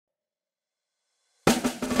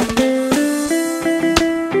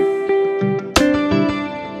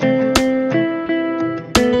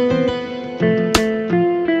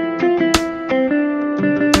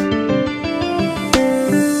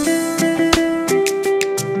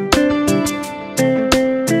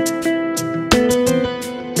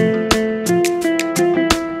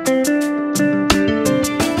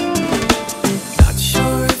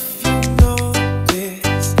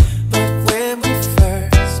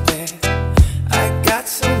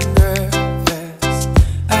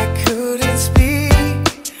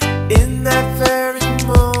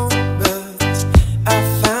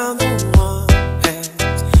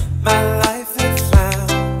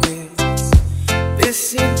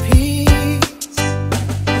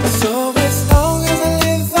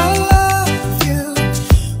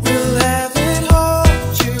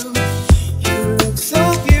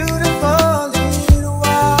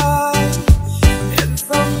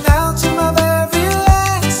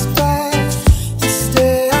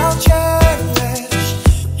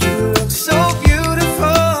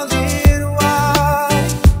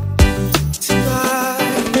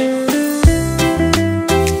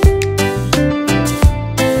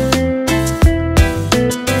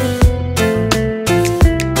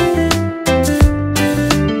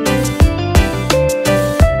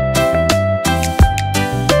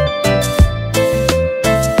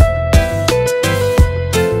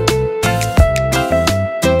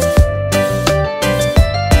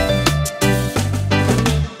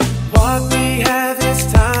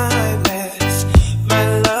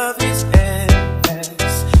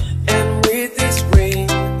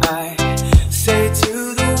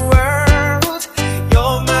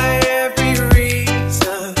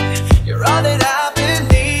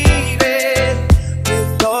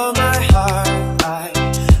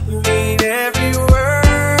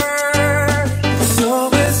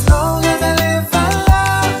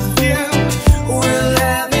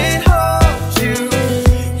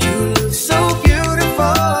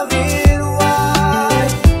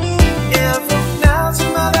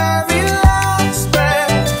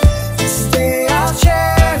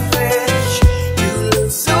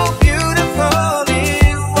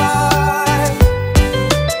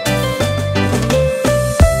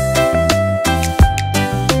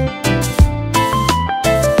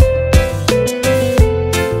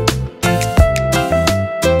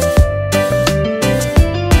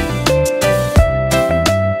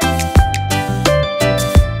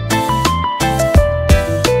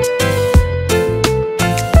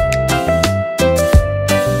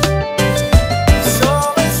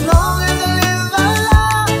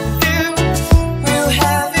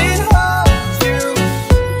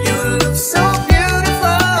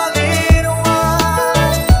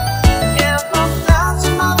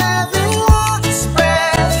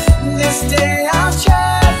day I'll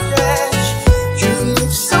cherish. You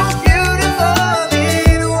look so beautiful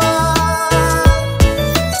in white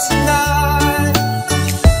tonight.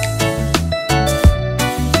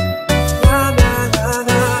 Na na na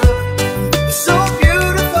na. You're so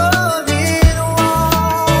beautiful in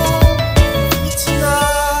white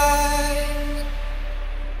tonight.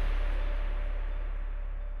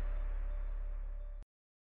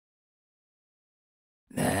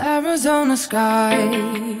 The Arizona sky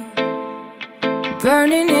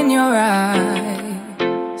burning in your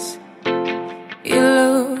eyes. You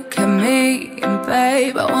look at me and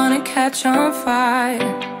babe, I wanna catch on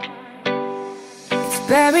fire. It's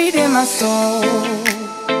buried in my soul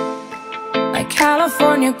like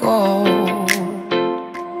California gold.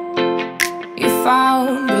 You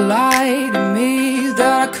found a light in me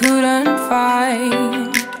that I couldn't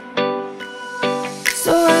find.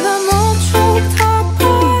 So when I'm all choked up,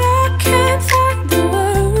 but I can't find the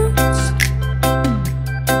words.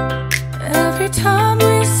 Every time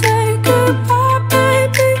we say goodbye,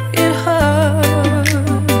 baby, it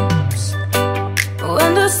hurts.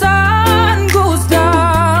 When the sun goes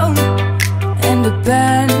down and the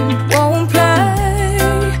band won't play,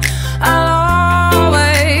 I'll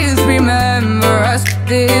always remember us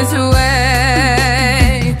this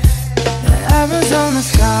way. The Arizona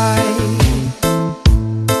sky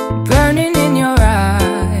burning in your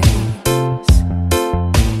eyes.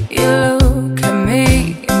 You look at me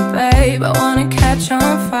and babe, I wanna catch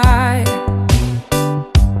on fire.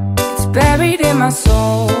 It's buried in my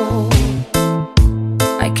soul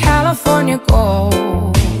like California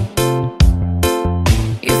gold.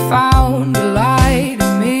 You found a light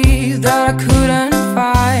in me that I couldn't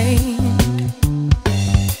find.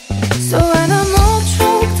 So when I'm all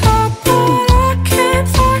choked up, but I can't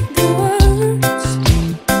find the words.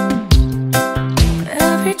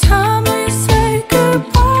 Every time we say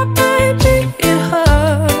goodbye, baby, it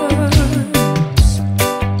hurts.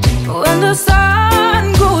 When the sun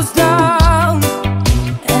goes down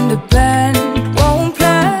and the band won't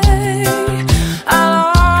play,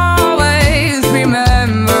 I'll always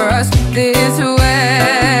remember us this way.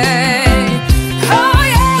 Oh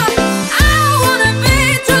yeah, I don't wanna be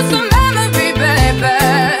just a memory, baby.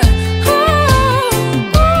 Ooh,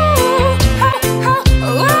 ooh, oh, oh,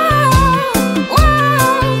 oh,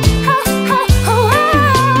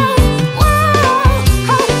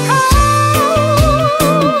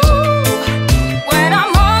 when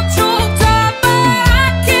I'm all choked up, but I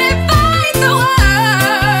can't find the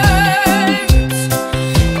words.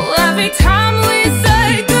 Every time we say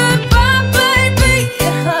goodbye, baby,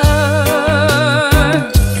 it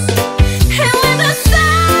hurts. And when the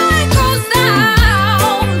sun goes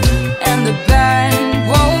down and the band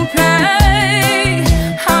won't play,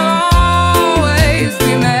 I'll always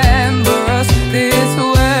remember us this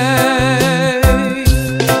way.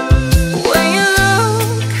 When you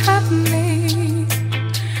look at me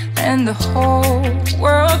and the whole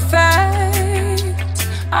world fades,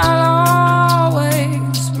 I'll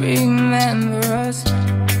always remember us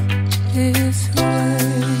this way.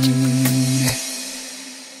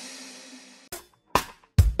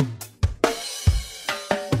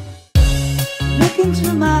 Look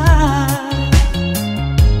into my eyes,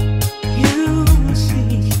 you will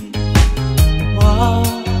see what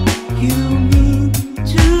you mean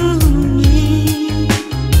to me.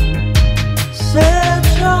 Search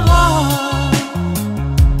your heart,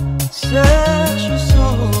 search your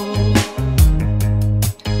soul,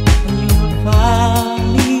 and you will find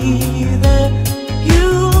me there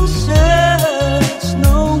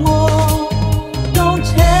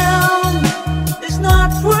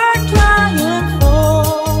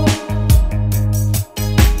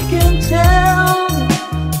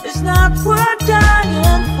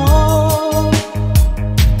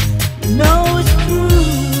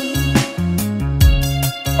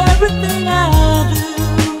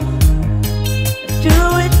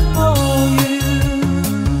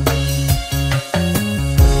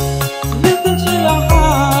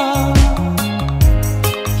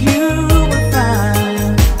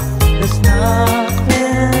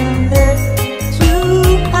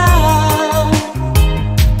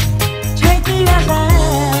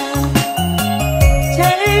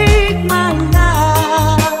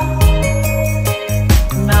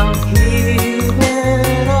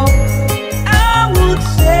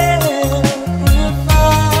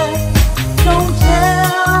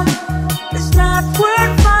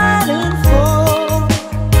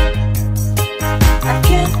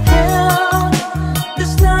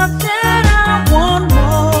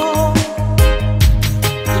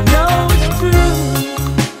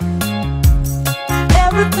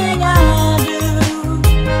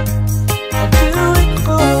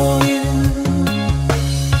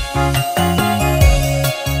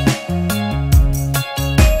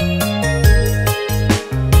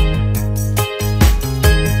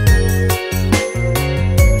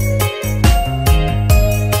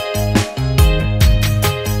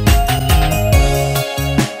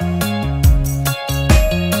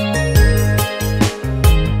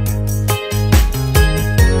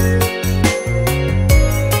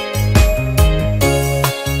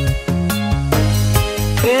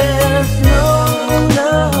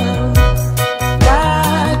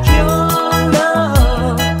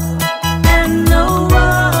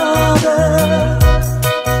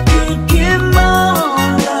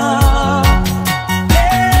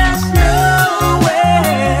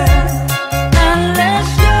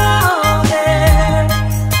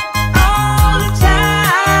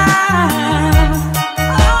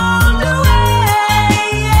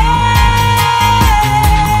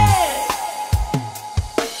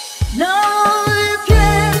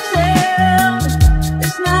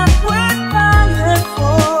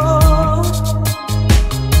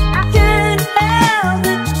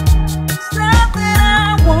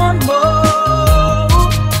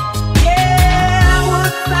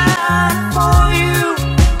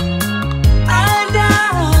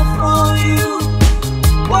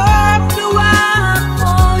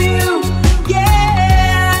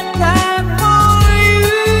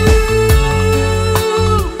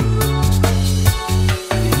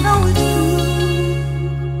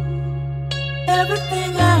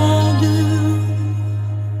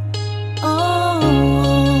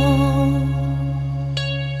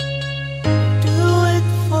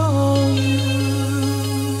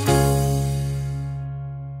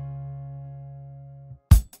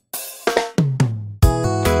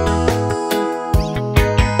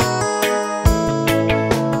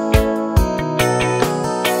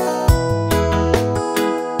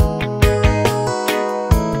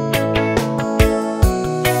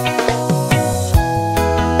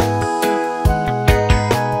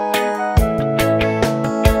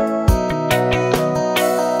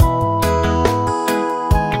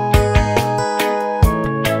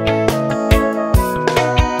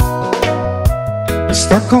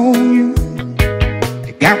stuck on you.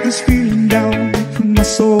 You got this feeling down deep in my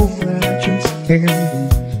soul that I just can't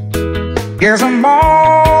lose. Guess I'm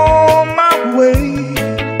on my way.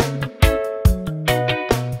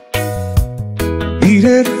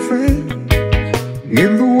 Needed a friend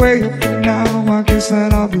in the way of it now. I guess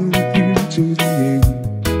that I'll be with you to the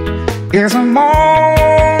end. Guess I'm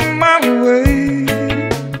on my way.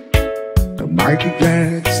 I might be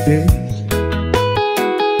glad to stay.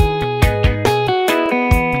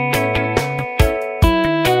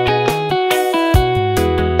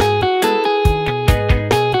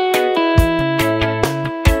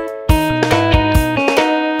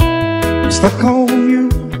 Stuck on you,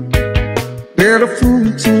 been a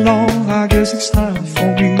fool too long. I guess it's time for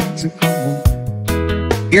me to come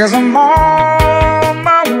home. Guess I'm on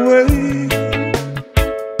my way.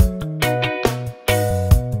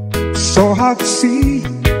 So hard to see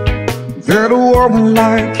that a woman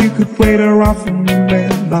like you could wait around for a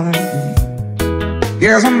man like me.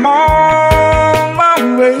 Guess I'm on my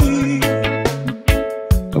way.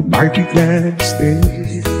 I might be glad to stay.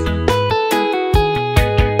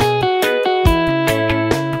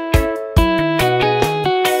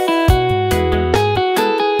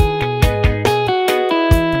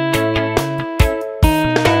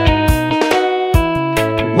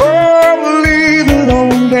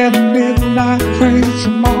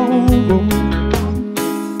 Tomorrow,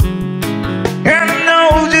 and I know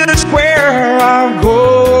just where I'm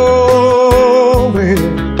going.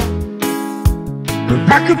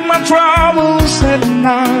 Pack up my troubles and I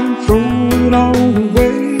throw it all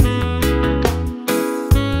away.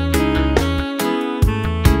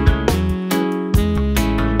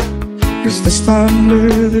 Cause this time,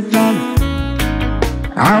 little darling,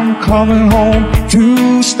 I'm coming home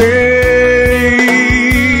to stay.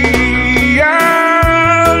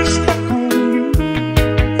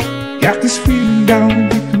 Got this feeling down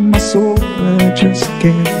deep in my soul that I just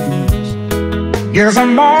can't lose. Guess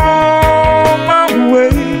I'm on my way.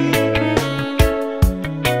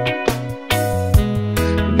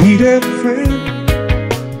 Need a friend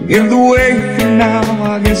in the way for now.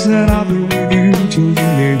 I guess that I'll be with you till the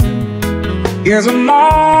end. Guess I'm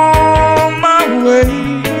on my way.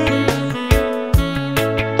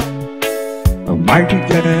 I might be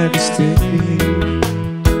glad to stay.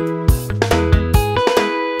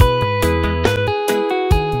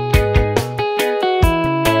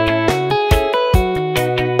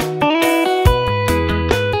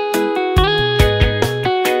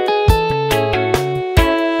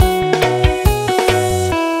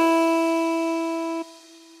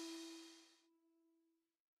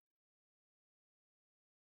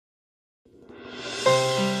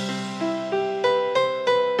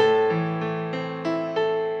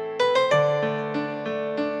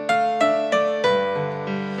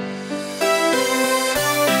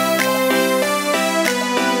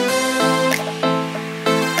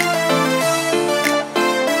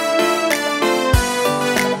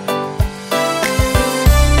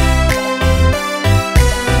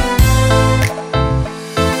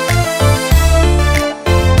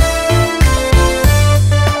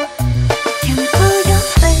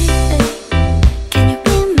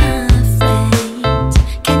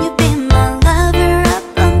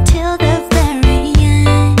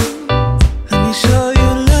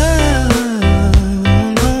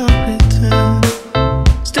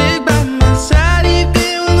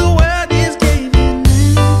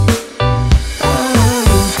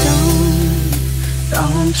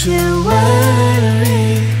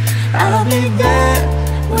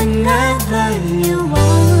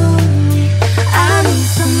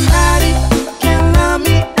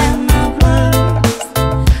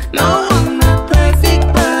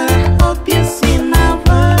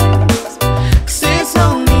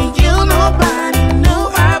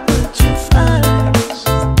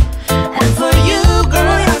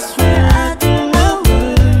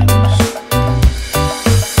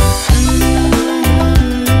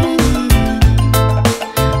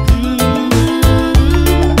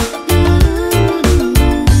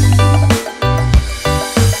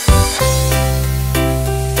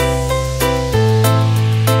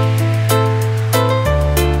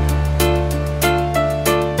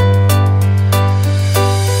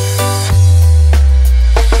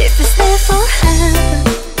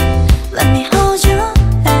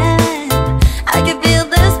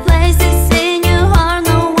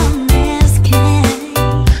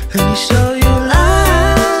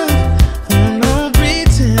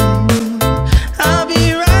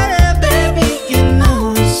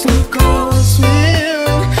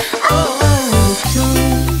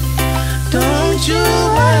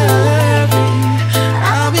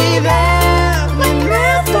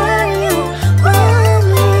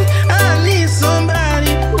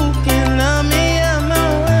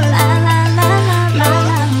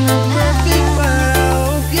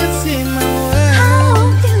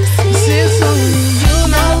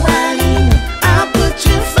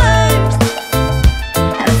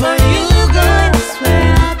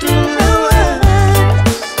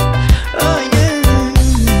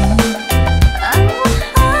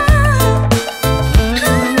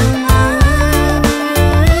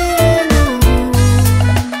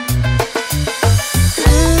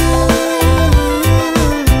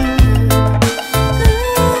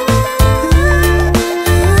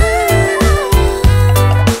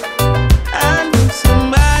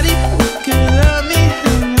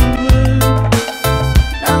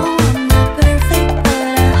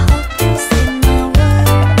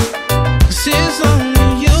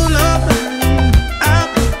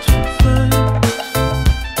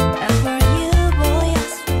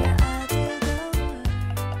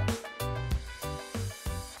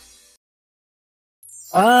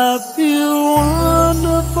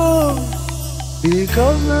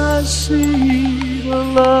 because I see the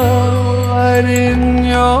light in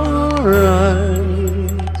your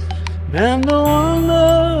eyes and the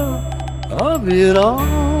wonder of it all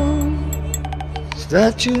is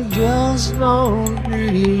that you just don't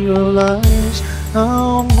realize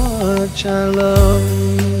how much I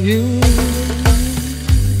love you.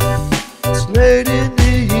 It's late in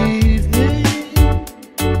the evening,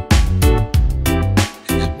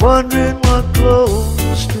 wondering what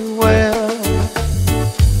clothes to wear.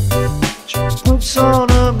 She puts on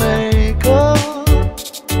her makeup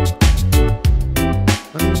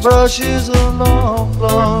and brushes her long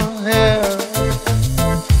blonde hair,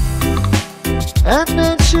 and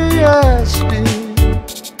then she asks me,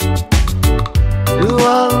 do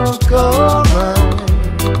I look alright?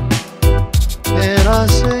 And I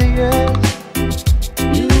say yes,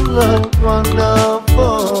 you look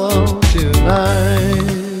wonderful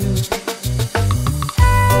tonight.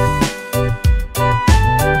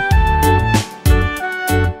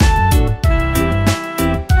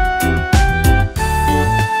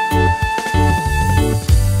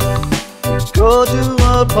 Go to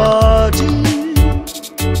a party,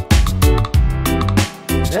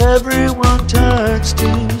 everyone turns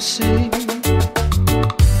to see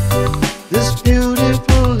this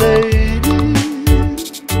beautiful lady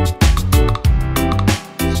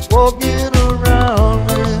is walking around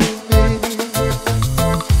with me.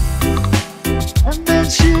 And then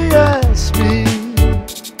she asks me,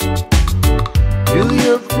 do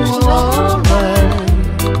you feel alright?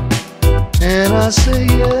 And I say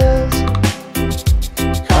yes,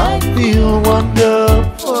 I feel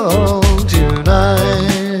wonderful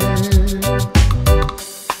tonight.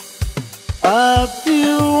 I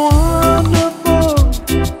feel wonderful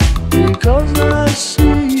because I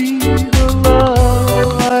see the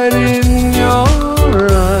light in your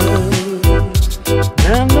eyes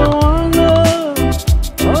and the wonder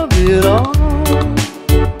of it all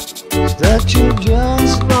is that you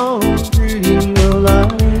just don't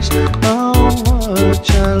realize how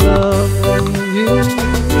much I love you.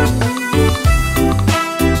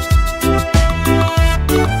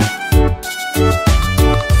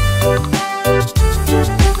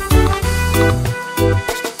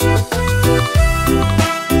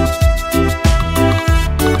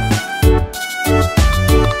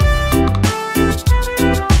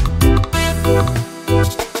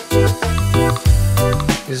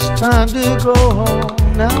 It's time to go home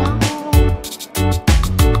now,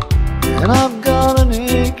 and I've got an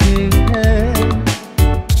aching head.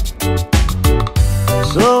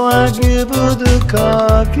 So I give her the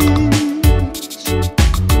car keys,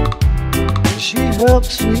 and she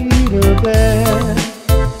helps me to bed.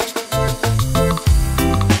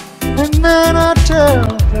 And then I tell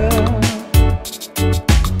her,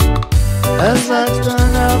 as I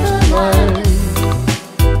turn out the light,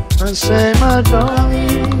 I say, my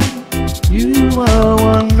darling, you are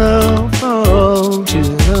wonderful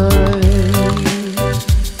tonight.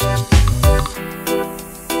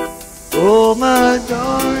 Oh, my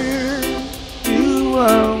darling, you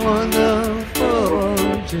are wonderful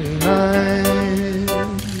tonight.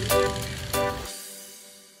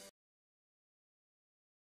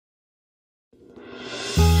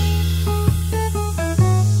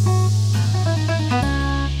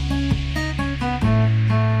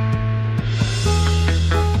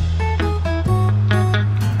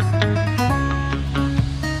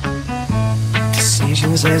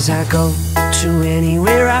 Decisions as I go to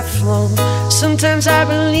anywhere I flow. Sometimes I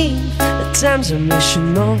believe, at times I'm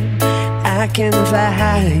missional. I can fly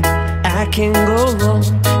high, I can go low.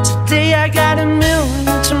 Today I got a million,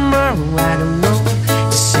 tomorrow I don't know.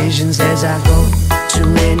 Decisions as I go to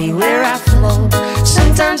anywhere I flow.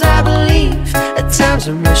 Sometimes I believe, at times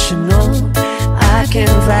I'm missional. I can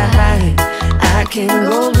fly high, I can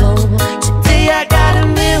go low. Today I got a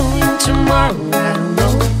million, tomorrow I don't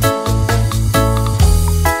know.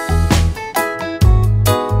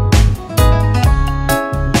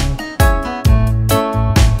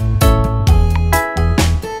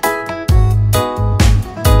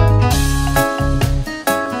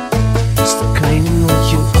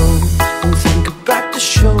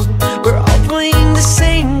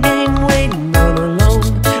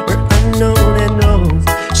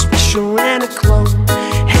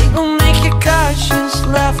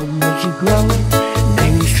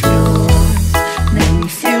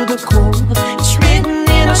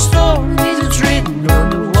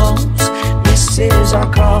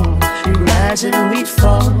 And we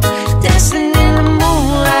fall, dancing in the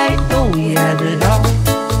moonlight, though we had it all.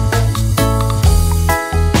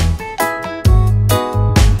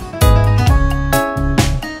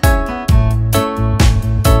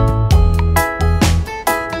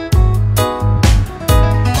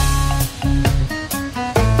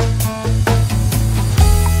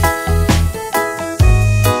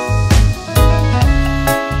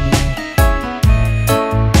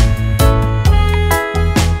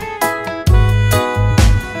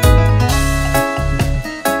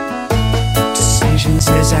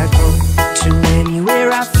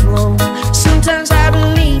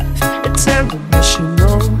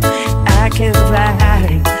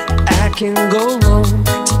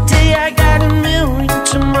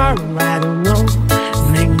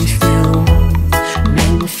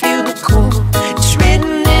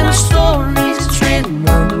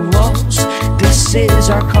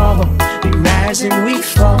 fall, we rise and we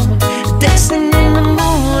fall, dancing in the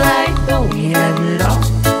moonlight, though we have it all.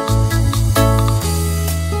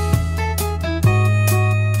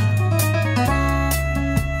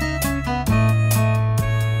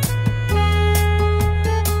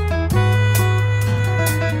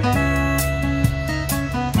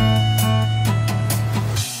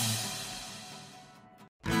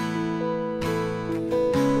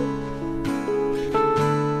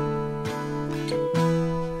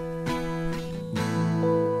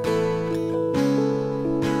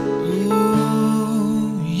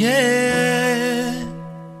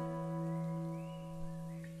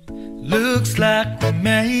 Looks like we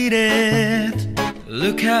made it.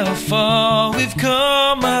 Look how far we've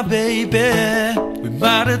come, my baby. We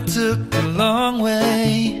might have took a long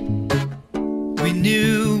way. We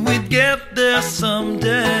knew we'd get there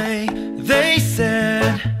someday. They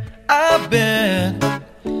said, I bet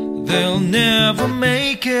they'll never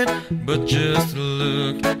make it, but just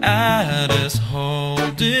look at us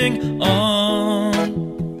holding on.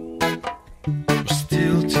 We're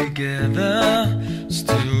still together,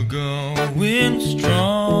 still going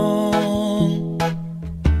strong.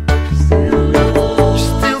 You're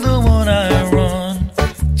still the one I run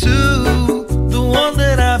to, the one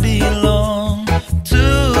that I belong to.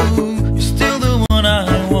 You're still the one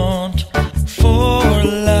I want for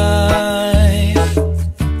life. You're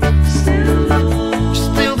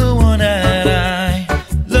still the one that I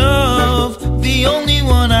love, the only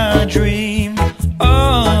one I dream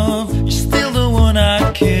of. You're still the one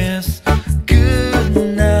I kiss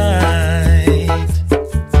goodnight.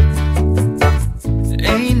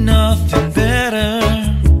 Ain't nothing better.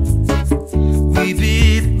 We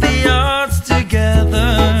beat the odds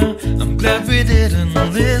together. I'm glad we didn't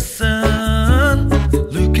listen.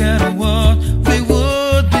 Look at what we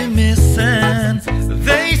would be missing.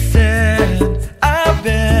 They said, I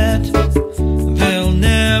bet they'll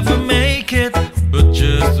never make it, but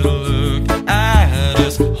just look at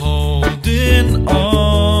us holding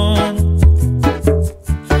on.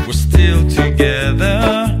 We're still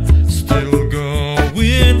together, still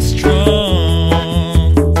going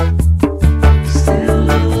strong.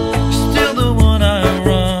 Still the one I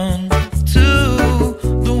run to,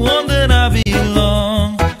 the one that I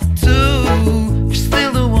belong to. You're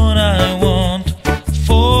still the one I want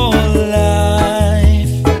for life.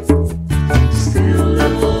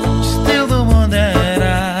 Still the one that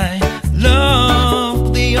I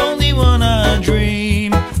love, the only one I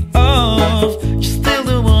dream of. You're still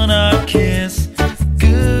the one I kiss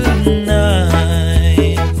goodnight.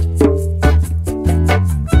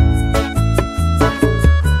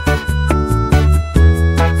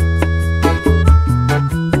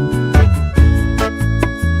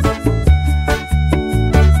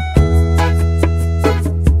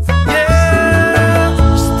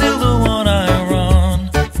 Yeah, still the one I run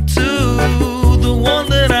to, the one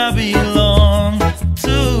that I belong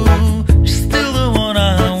to. You're still the one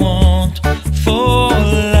I want for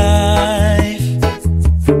life.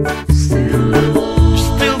 You're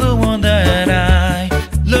still the one that I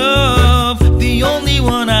love, the only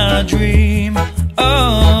one I dream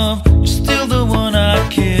of. You're still the one I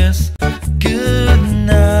kiss goodnight.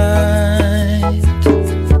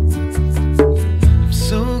 I'm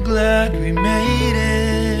so glad we made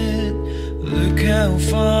it. Look how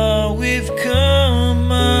far we've come,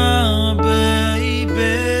 my baby.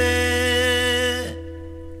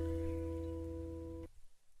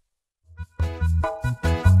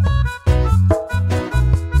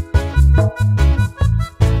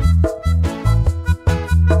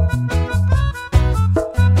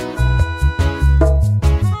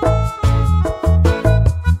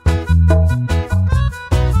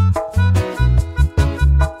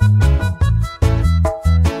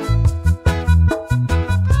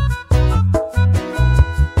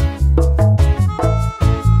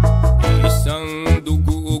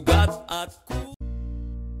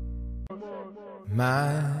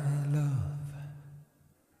 My love,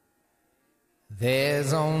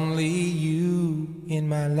 there's only you in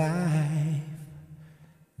my life,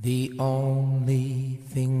 the only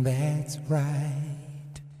thing that's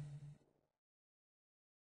right.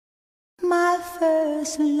 My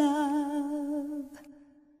first love,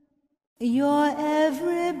 your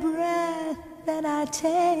every breath that I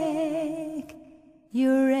take,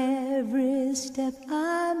 your every step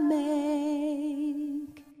I make.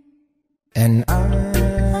 And I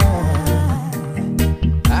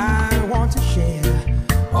want to share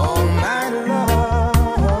all my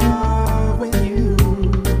love with you.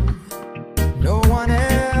 No one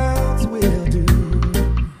else will do.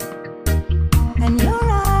 And your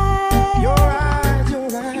eyes, Your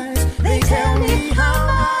eyes, they tell me how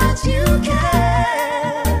much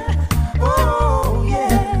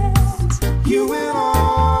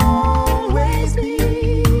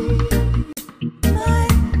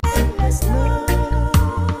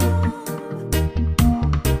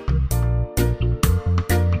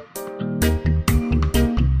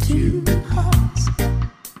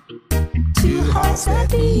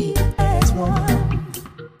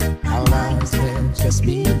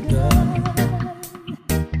begun.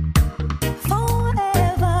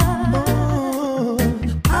 Forever,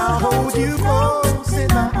 I'll hold you close in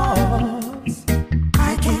my arms.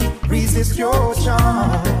 I can't resist your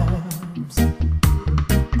charms.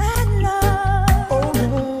 and love, Oh,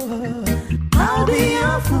 love, I'll be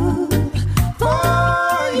a fool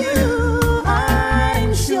for you,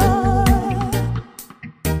 I'm sure.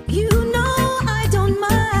 you know I don't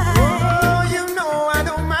mind. Oh, you know I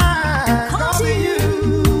don't mind causing you.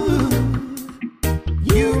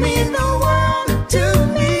 You mean the world to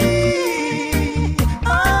me.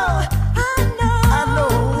 Oh, I know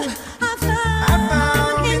I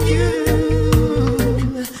found in you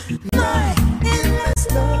my endless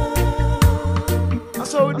love. I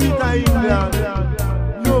saw it in India.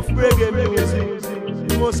 No reggae music.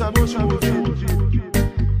 You must have no show.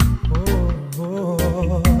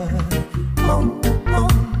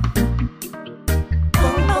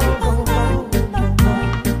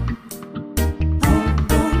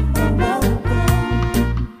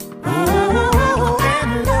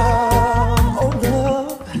 And love, oh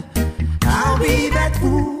love, I'll be that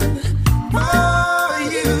fool for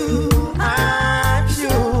you, I'm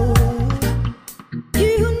sure.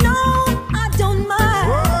 You know I don't mind.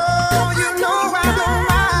 Oh, you know I don't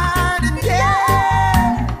mind, and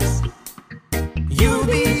yes, you'll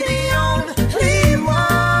be the only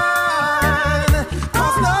one.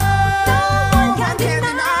 'Cause love can't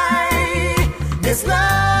deny this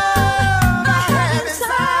love I have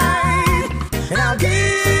inside, and I'll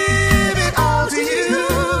give it all to you,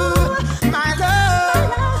 my love,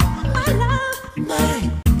 My love, my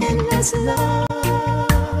endless love.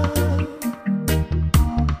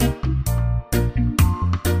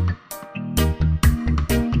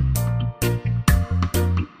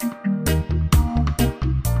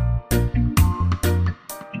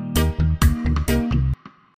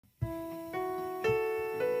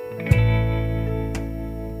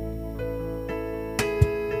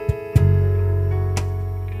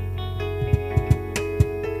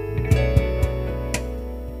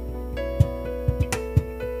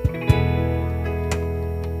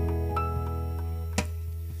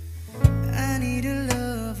 I need a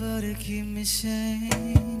lover to keep me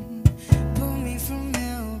sane. Pull me from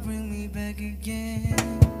hell, bring me back again.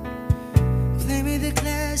 Play me the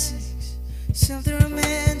classics, something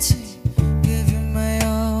romantic. Give you my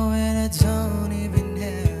all and I don't even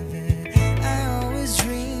have it. I always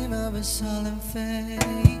dream of a solemn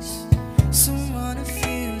face, someone who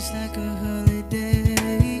feels like a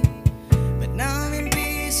holiday. But now I'm in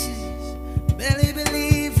pieces, barely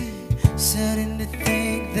believing, starting to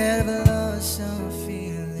think that I've lost some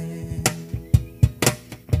feeling.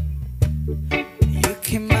 You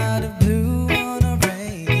came out of blue on a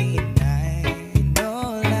rainy night,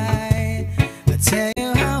 no lie. I tell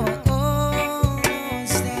you how I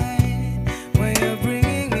almost died when you're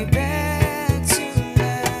bringing me back to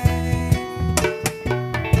life.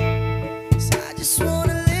 'Cause I just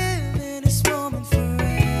wanna live in a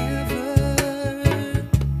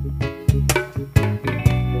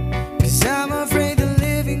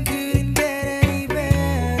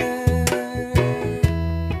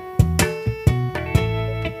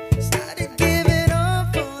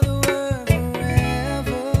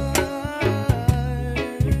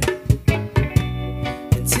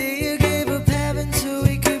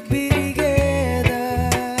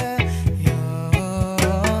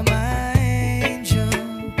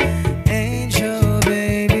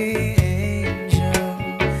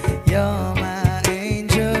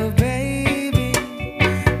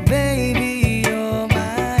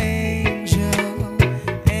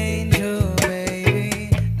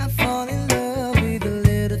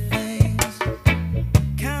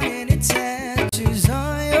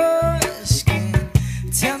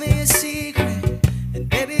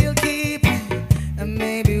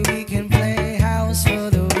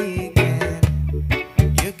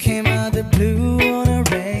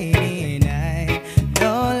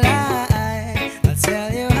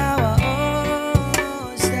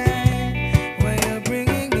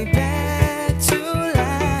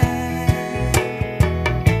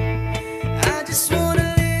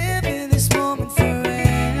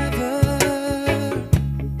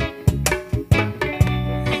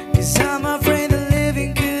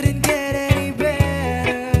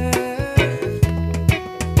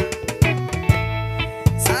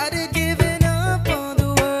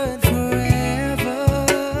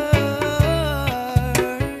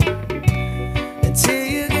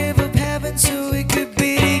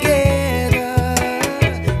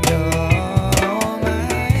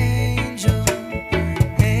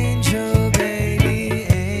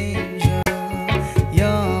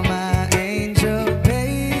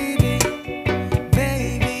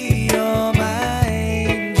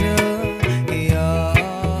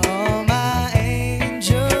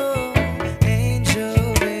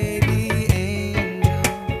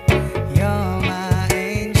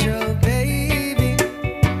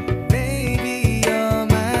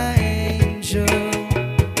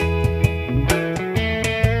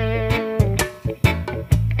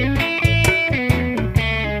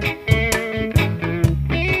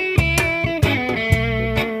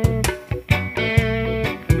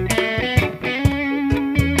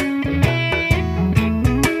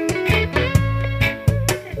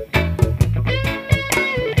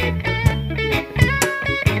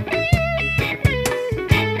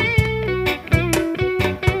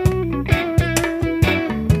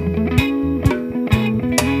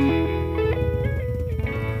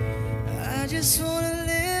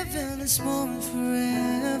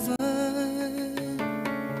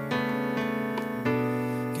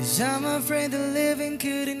I'm afraid the living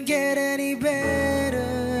couldn't get any better.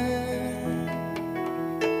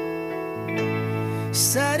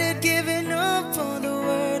 Started giving up on the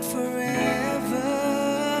word forever,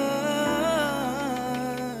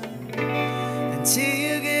 until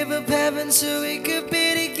you gave up heaven so we could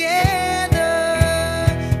be together.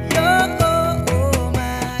 Oh,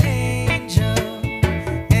 my angel,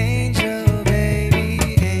 angel, baby,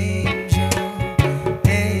 angel,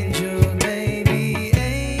 angel, baby,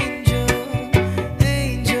 angel,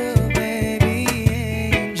 angel, baby,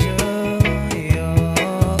 angel.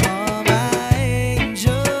 You're my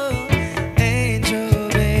angel, angel,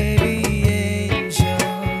 baby, angel.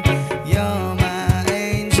 You're my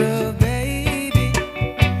angel, baby,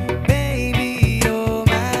 baby, you're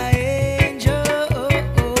my angel.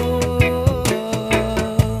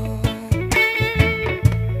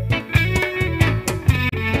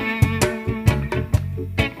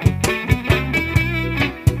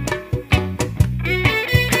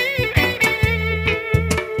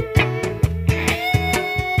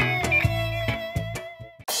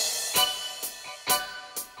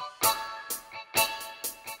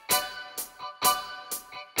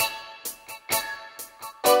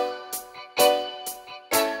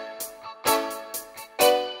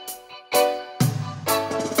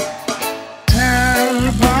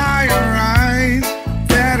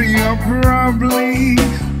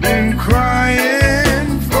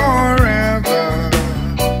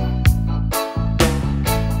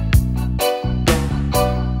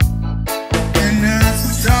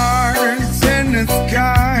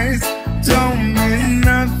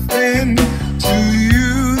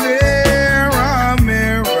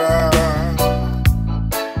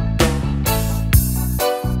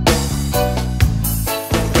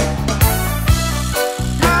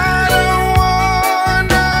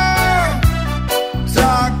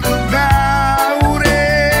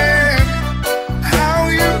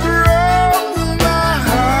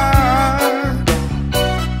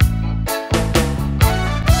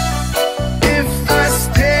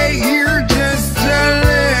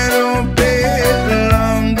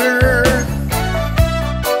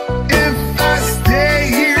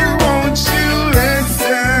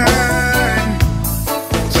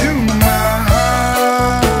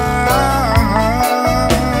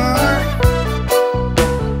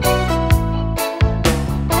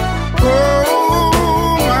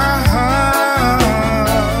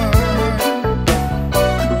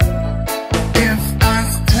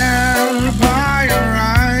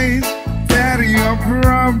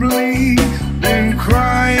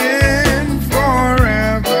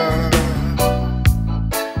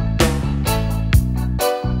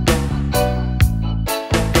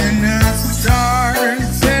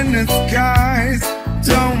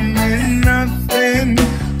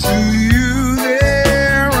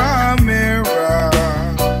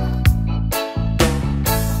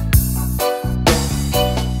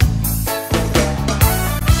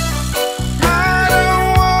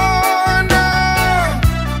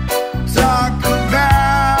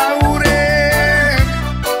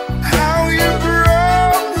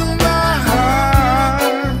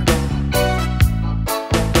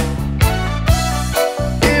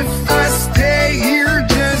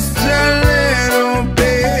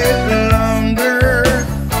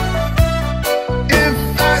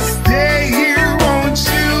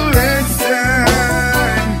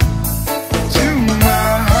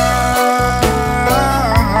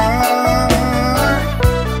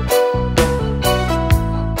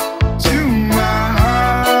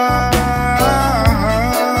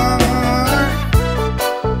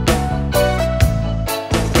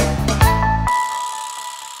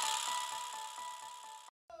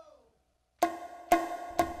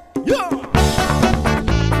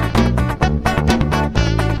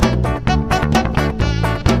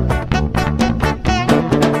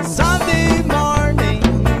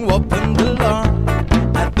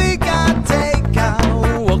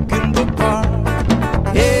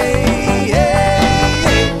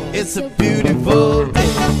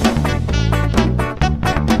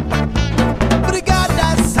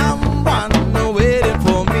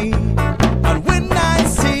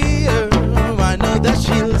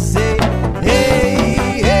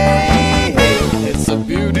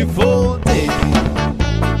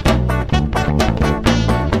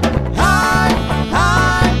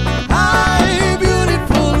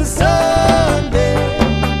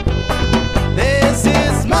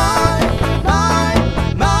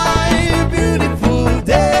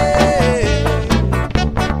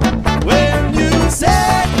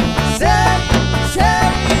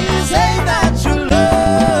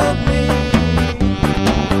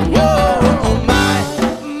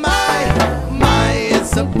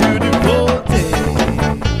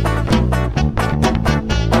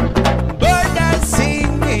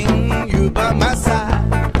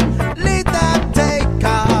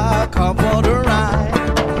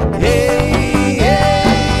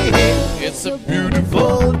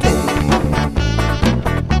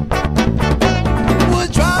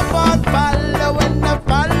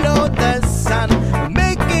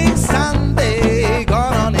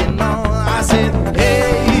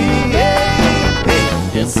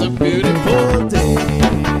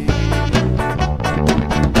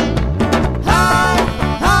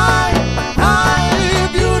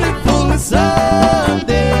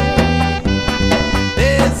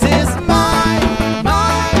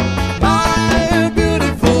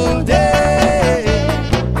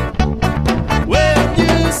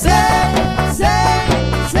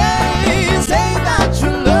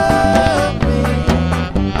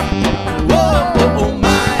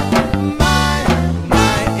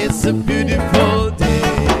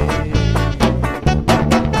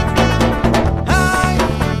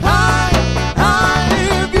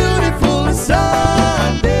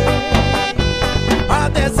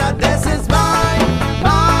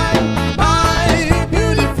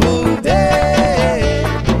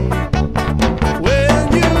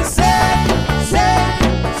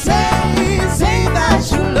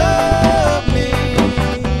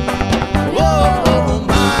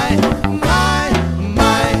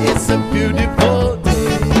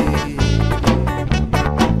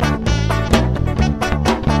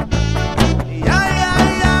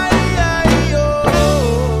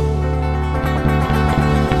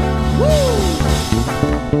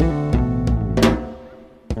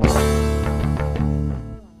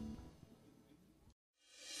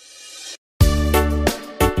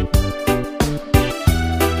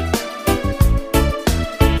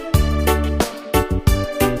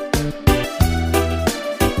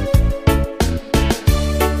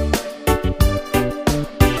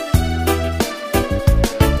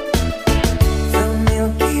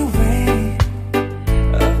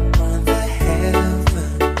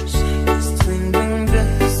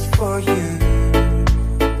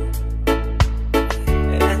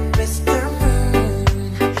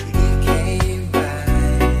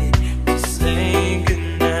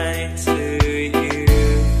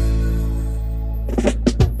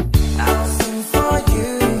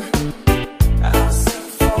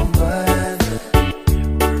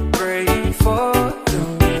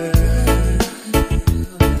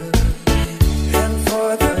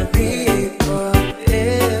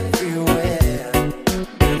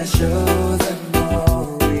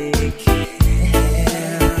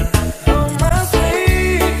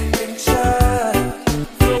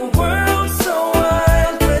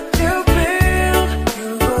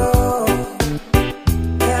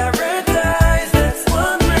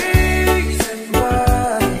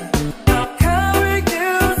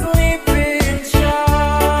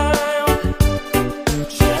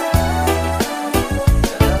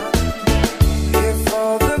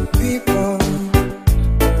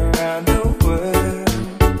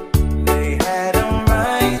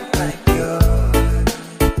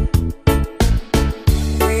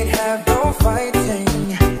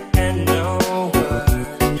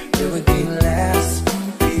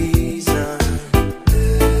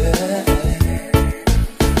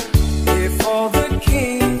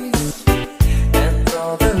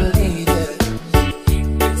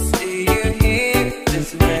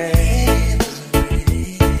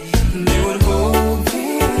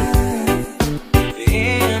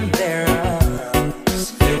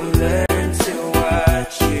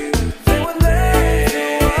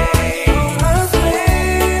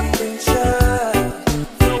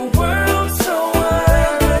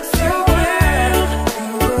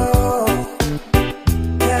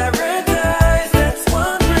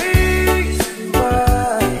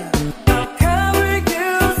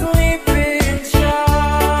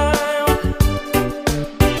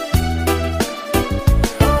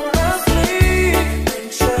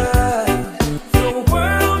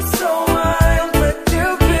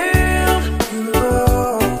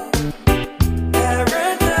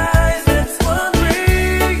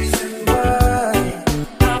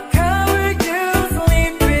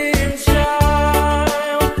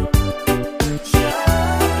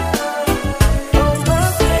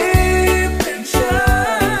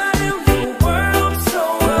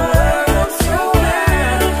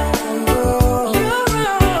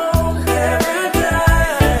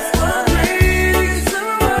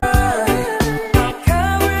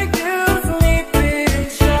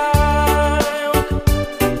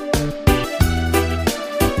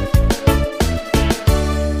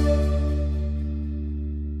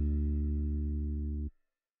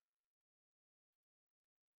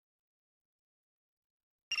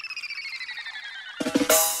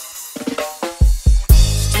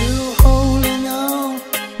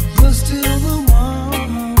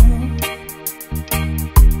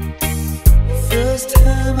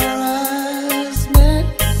 our eyes met,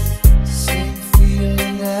 same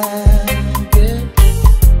feeling I get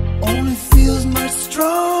only feels much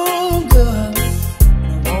stronger.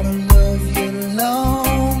 I wanna love you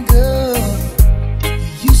longer.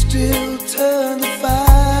 You still turn the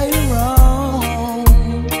fire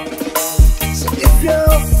on. So if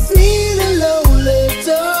you're feeling lonely,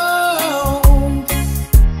 don't.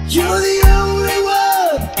 You're the only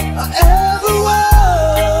one I ever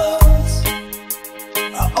was.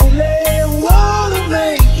 I only wanna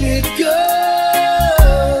make it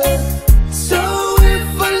good. So if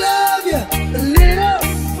I love you a little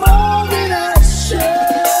more than I should.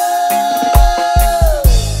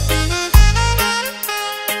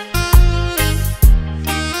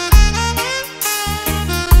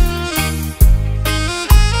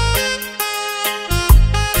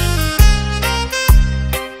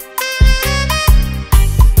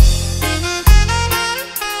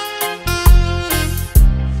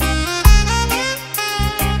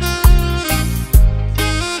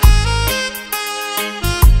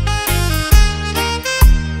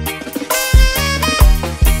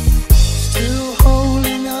 Still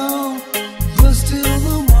holding on, you're still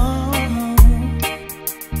the one.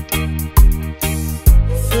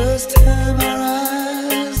 First time our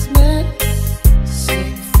eyes met,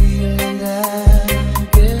 same feeling I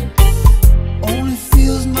get only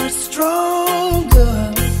feels much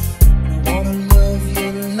stronger. I wanna love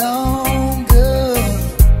you longer.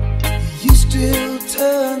 You still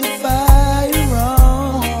turn the fire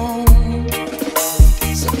on.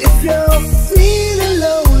 So if you're feeling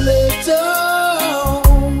lonely,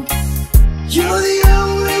 don't. You're the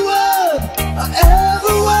only one I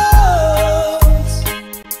ever was.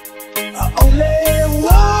 I only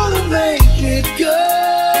wanna make it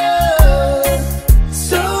good.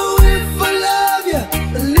 So if I love you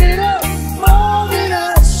a little more than I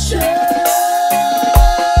should.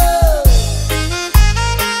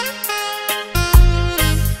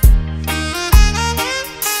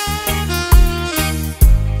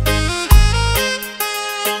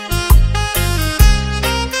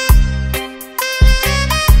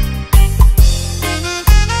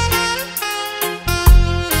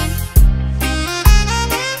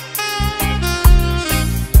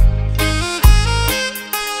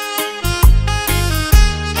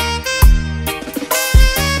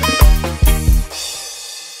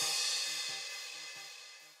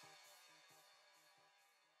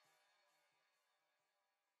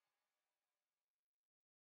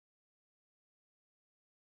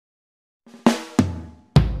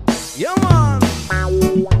 Yeah, man.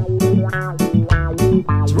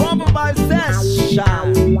 Trouble by session.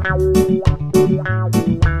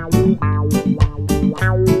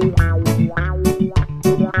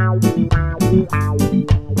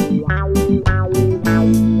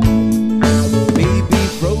 Baby,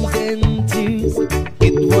 frozen tears.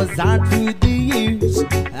 It was hard through the years.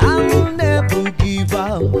 I'll never give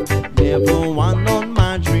up. Never one on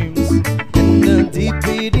my dreams. And the deep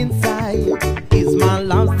beat inside is my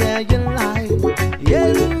love there in life.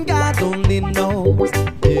 Yeah, God only knows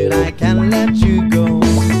that I can't let you go.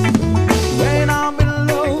 When I'm in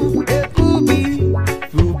love, it will be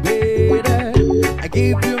feel better. I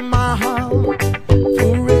give you my heart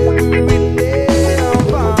forever and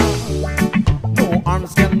ever. No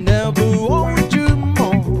arms can never hold you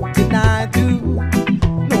more than I do.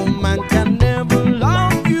 No man can never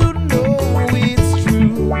love you, no, it's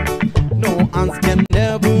true. No arms can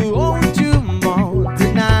never hold you more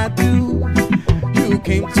than I do. You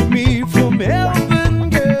came to me from heaven,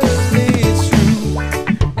 girl, it's true.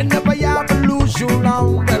 And never ever lose your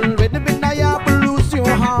love. Well, when I ever lose your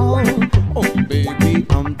heart, oh baby,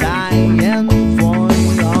 I'm dying for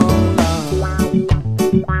your love.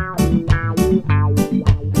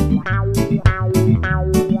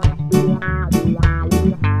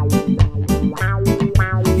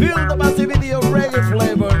 Feel the massive video, reggae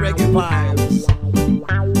flavor, reggae vibes.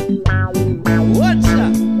 What's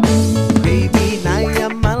up? Baby, now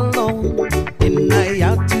I'm alone, and I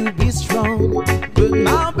have to be strong. But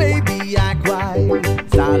now, baby, I cry,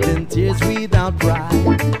 silent tears without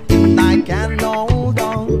pride. And I can't hold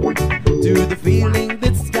on to the feeling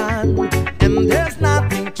that's gone. And there's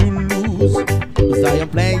nothing to lose, 'cause I am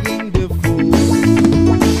playing